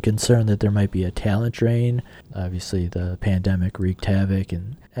 There was some concern that there might be a talent drain. Obviously, the pandemic wreaked havoc,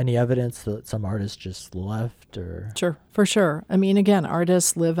 and any evidence that some artists just left or... Sure, for sure. I mean, again,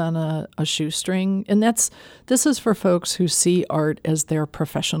 artists live on a shoestring, and this is for folks who see art as their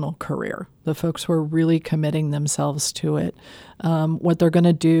professional career, the folks who are really committing themselves to it. What they're going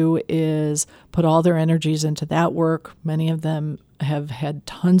to do is put all their energies into that work. Many of them have had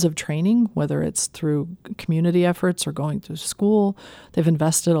tons of training, whether it's through community efforts or going to school. They've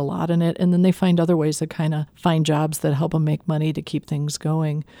invested a lot in it, and then they find other ways to kind of find jobs that help them make money to keep things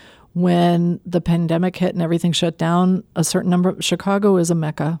going. When the pandemic hit and everything shut down, Chicago is a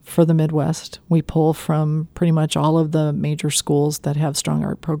mecca for the Midwest. We pull from pretty much all of the major schools that have strong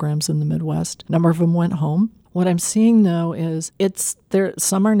art programs in the Midwest. A number of them went home. What I'm seeing, though, is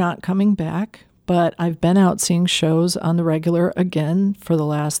some are not coming back. But I've been out seeing shows on the regular again for the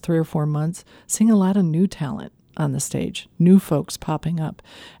last 3 or 4 months, seeing a lot of new talent on the stage, new folks popping up.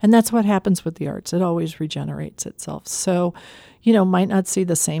 And that's what happens with the arts. It always regenerates itself. So, might not see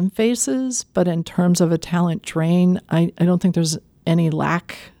the same faces, but in terms of a talent drain, I don't think there's any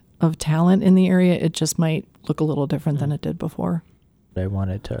lack of talent in the area. It just might look a little different than it did before. I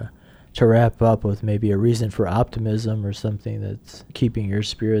wanted to to wrap up with maybe a reason for optimism or something that's keeping your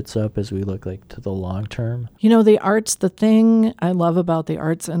spirits up as we look like to the long term? You know, the arts, the thing I love about the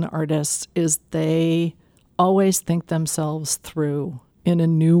arts and artists is they always think themselves through in a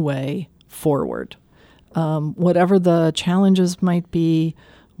new way forward. Whatever the challenges might be,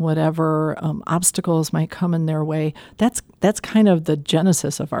 whatever obstacles might come in their way, that's kind of the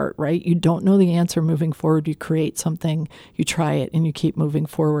genesis of art, right? You don't know the answer moving forward. You create something, you try it, and you keep moving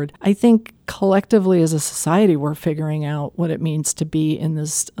forward. I think collectively as a society, we're figuring out what it means to be in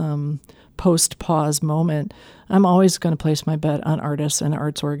this post-pause moment. I'm always going to place my bet on artists and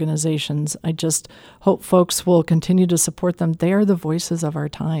arts organizations. I just hope folks will continue to support them. They are the voices of our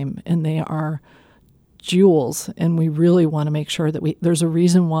time, and they are jewels, and we really want to make sure that there's a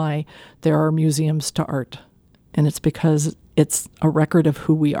reason why there are museums to art, and it's because it's a record of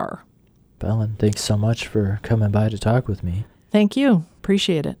who we are. Ellen, thanks so much for coming by to talk with me. Thank you.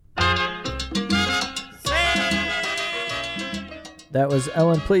 Appreciate it. That was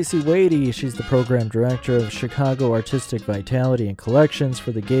Ellen Placey-Wadey. She's the program director of Chicago Artistic Vitality and Collections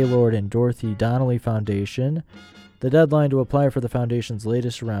for the Gaylord and Dorothy Donnelley Foundation. The deadline to apply for the Foundation's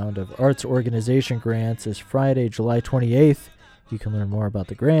latest round of arts organization grants is Friday, July 28th. You can learn more about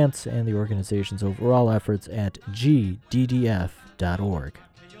the grants and the organization's overall efforts at gddf.org.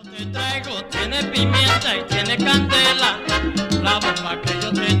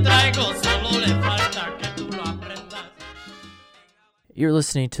 You're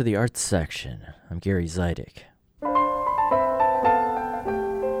listening to the Arts Section. I'm Gary Zidek.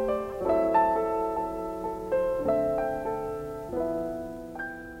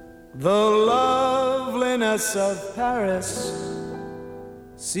 The loveliness of Paris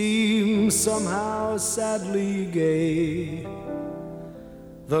seems somehow sadly gay.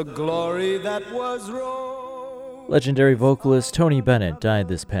 The glory that was Rome. Legendary vocalist Tony Bennett died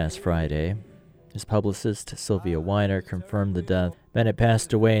this past Friday. His publicist, Sylvia Weiner, confirmed the death. Bennett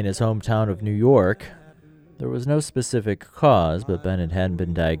passed away in his hometown of New York. There was no specific cause, but Bennett had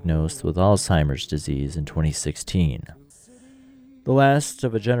been diagnosed with Alzheimer's disease in 2016. The last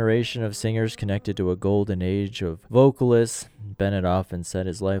of a generation of singers connected to a golden age of vocalists, Bennett often said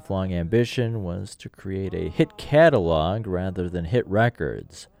his lifelong ambition was to create a hit catalog rather than hit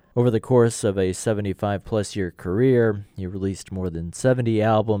records. Over the course of a 75-plus year career, he released more than 70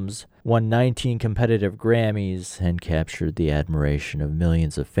 albums, won 19 competitive Grammys, and captured the admiration of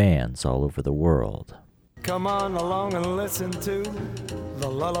millions of fans all over the world. Come on along and listen to the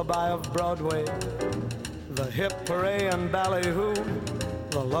lullaby of Broadway. The hip hooray and ballyhoo,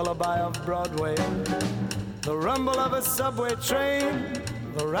 the lullaby of Broadway. The rumble of a subway train,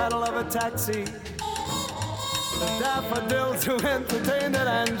 the rattle of a taxi. The daffodils who entertained at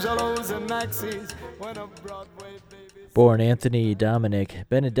Angelo's and Maxie's when a Broadway baby... Born Anthony Dominic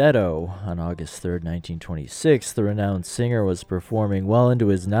Benedetto on August 3, 1926, the renowned singer was performing well into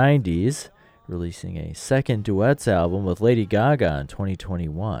his 90s, releasing a second duets album with Lady Gaga in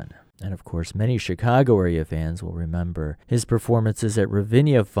 2021. And of course, many Chicago area fans will remember his performances at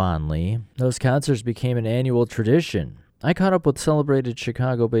Ravinia fondly. Those concerts became an annual tradition. I caught up with celebrated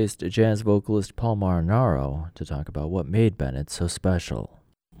Chicago-based jazz vocalist Paul Marinaro to talk about what made Bennett so special.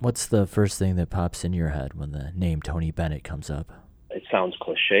 What's the first thing that pops in your head when the name Tony Bennett comes up? It sounds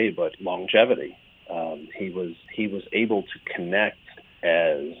cliche, but longevity. He was able to connect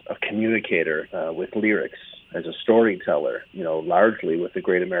as a communicator with lyrics, as a storyteller, largely with the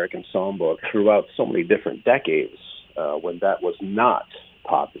Great American Songbook throughout so many different decades when that was not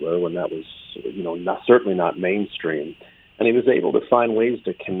popular, when that was, certainly not mainstream. And he was able to find ways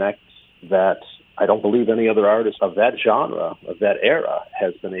to connect that I don't believe any other artist of that genre, of that era,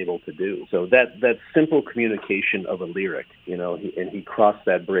 has been able to do. So that simple communication of a lyric, and he crossed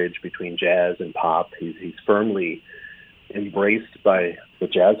that bridge between jazz and pop. He's firmly embraced by the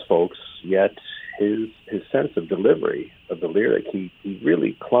jazz folks, yet his sense of delivery of the lyric, he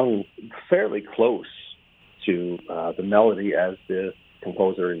really clung fairly close to the melody as the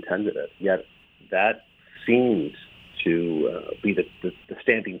composer intended it. Yet that seemed to be the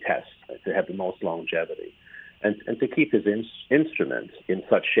standing test, to have the most longevity, and to keep his instrument in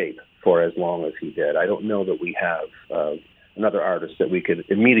such shape for as long as he did. I don't know that we have another artist that we could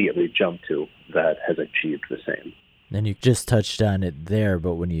immediately jump to that has achieved the same. And you just touched on it there,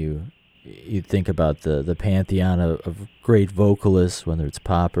 but when you think about the pantheon of great vocalists, whether it's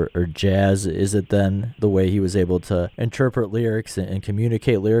pop or jazz, is it then the way he was able to interpret lyrics and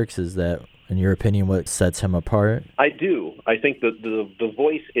communicate lyrics? Is that, in your opinion, what sets him apart? I do. I think that the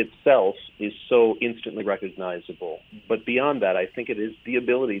voice itself is so instantly recognizable. But beyond that, I think it is the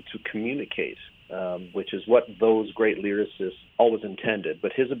ability to communicate which is what those great lyricists always intended.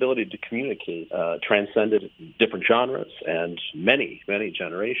 But his ability to communicate transcended different genres and many, many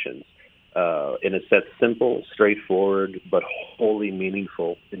generations. And it's that simple, straightforward, but wholly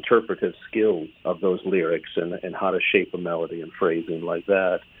meaningful interpretive skills of those lyrics and how to shape a melody and phrasing like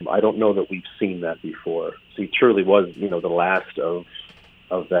that. I don't know that we've seen that before. So he truly was, the last of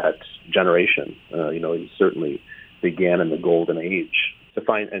that generation. He certainly began in the golden age to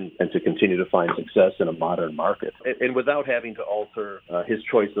find and to continue to find success in a modern market, and without having to alter his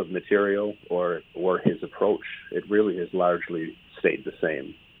choice of material or his approach. It really has largely stayed the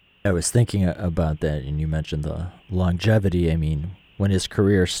same. I was thinking about that, and you mentioned the longevity. I mean, when his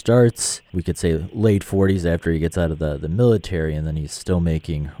career starts, we could say late 40s after he gets out of the military, and then he's still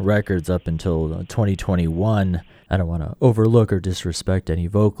making records up until 2021. I don't want to overlook or disrespect any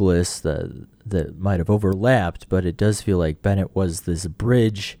vocalists that might have overlapped, but it does feel like Bennett was this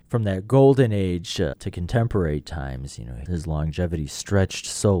bridge from that golden age to contemporary times. His longevity stretched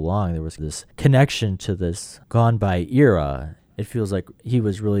so long. There was this connection to this gone-by era. It feels like he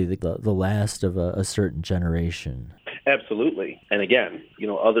was really the last of a certain generation. Absolutely. And again,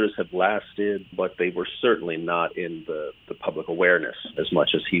 others have lasted, but they were certainly not in the public awareness as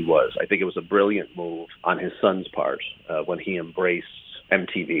much as he was. I think it was a brilliant move on his son's part when he embraced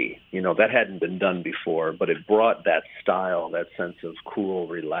MTV. That hadn't been done before, but it brought that style, that sense of cool,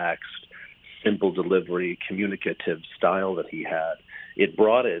 relaxed, simple delivery, communicative style that he had. It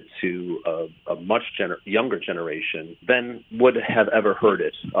brought it to a much younger generation than would have ever heard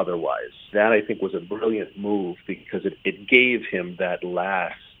it otherwise. That, I think, was a brilliant move because it gave him that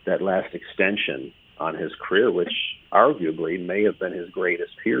last extension on his career, which arguably may have been his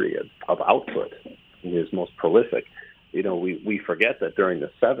greatest period of output, his most prolific. We forget that during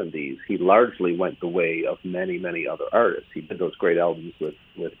the 70s, he largely went the way of many, many other artists. He did those great albums with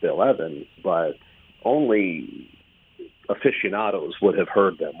Bill Evans, but only aficionados would have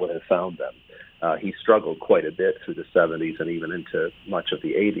heard them, would have found them. He struggled quite a bit through the 70s and even into much of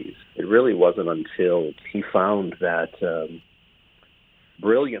the 80s. It really wasn't until he found that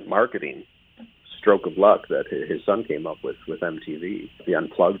brilliant marketing stroke of luck that his son came up with MTV, the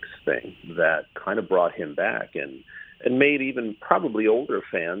Unplugged thing, that kind of brought him back and made even probably older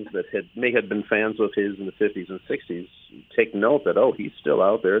fans that may have been fans of his in the 50s and 60s take note that, he's still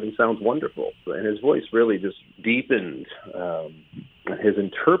out there and he sounds wonderful. And his voice really just deepened. His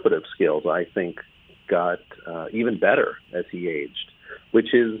interpretive skills, I think, got even better as he aged,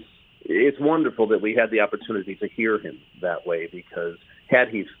 it's wonderful that we had the opportunity to hear him that way, because had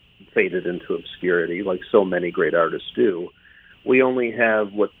he faded into obscurity, like so many great artists do, we only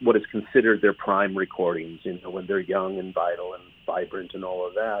have what is considered their prime recordings, when they're young and vital and vibrant and all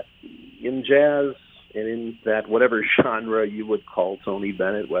of that. In jazz and in that whatever genre you would call Tony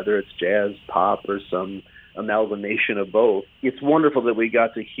Bennett, whether it's jazz, pop, or some amalgamation of both, it's wonderful that we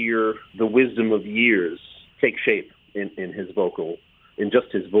got to hear the wisdom of years take shape in his vocal, in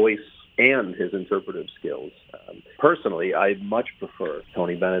just his voice and his interpretive skills. Personally, I much prefer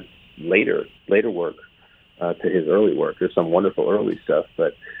Tony Bennett's later work to his early work. There's some wonderful early stuff,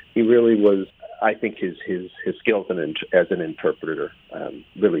 but he really was, I think his skills as an interpreter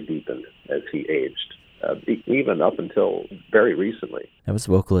really deepened as he aged, even up until very recently. That was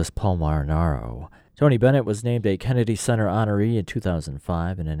vocalist Paul Marinaro. Tony Bennett was named a Kennedy Center honoree in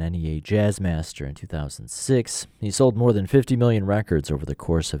 2005 and an NEA Jazz Master in 2006. He sold more than 50 million records over the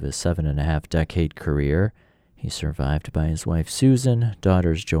course of his 7.5-decade career. He's survived by his wife Susan,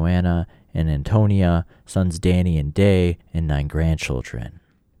 daughters Joanna and Antonia, sons Danny and Day, and 9 grandchildren.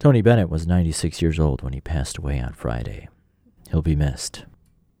 Tony Bennett was 96 years old when he passed away on Friday. He'll be missed.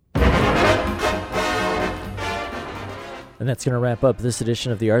 And that's going to wrap up this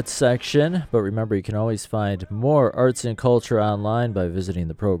edition of the Arts Section. But remember, you can always find more arts and culture online by visiting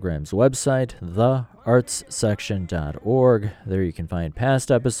the program's website, theartssection.org. There you can find past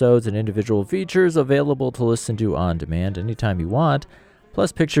episodes and individual features available to listen to on demand anytime you want,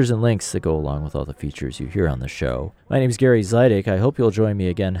 plus pictures and links that go along with all the features you hear on the show. My name is Gary Zidek. I hope you'll join me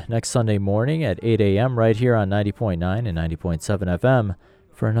again next Sunday morning at 8 a.m. right here on 90.9 and 90.7 FM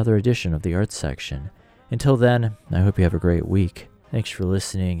for another edition of the Arts Section. Until then, I hope you have a great week. Thanks for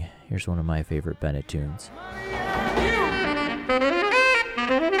listening. Here's one of my favorite Bennett tunes.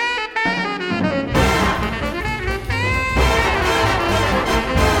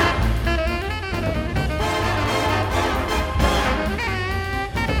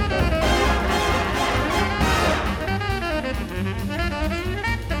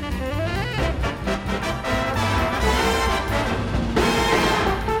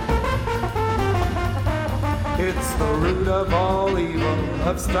 It's the root of all evil,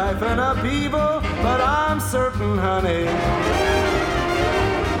 of strife and upheaval. But I'm certain, honey,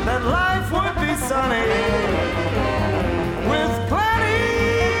 that life would be sunny